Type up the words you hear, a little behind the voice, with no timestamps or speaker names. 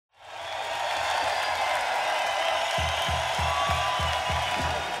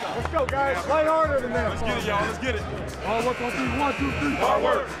go, guys. Play harder than that. Let's get it, y'all. Let's get it. Hard work on 3. 1, 2, 3. Hard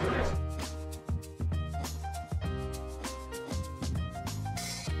work.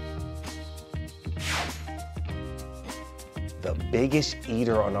 The biggest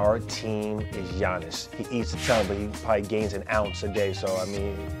eater on our team is Giannis. He eats a ton, but he probably gains an ounce a day. So, I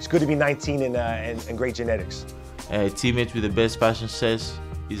mean, it's good to be 19 and great genetics. Teammate with the best fashion sense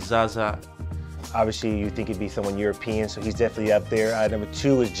is Zaza. Obviously, you think he'd be someone European, so he's definitely up there. Number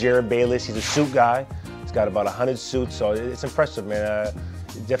 2 is Jared Bayless. He's a suit guy. He's got about 100 suits, so it's impressive, man.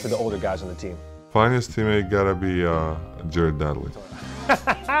 Definitely the older guys on the team. Finest teammate gotta be Jared Dudley.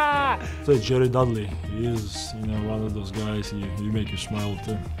 So Jerry Dudley, he is, one of those guys. He make you smile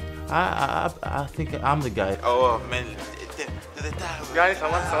too. I think I'm the guy. Oh man, Guys,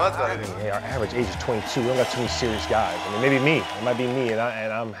 our average age is 22. We don't got too many serious guys. I mean, maybe me. It might be me, and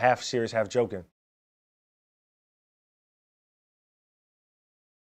I'm half serious, half joking.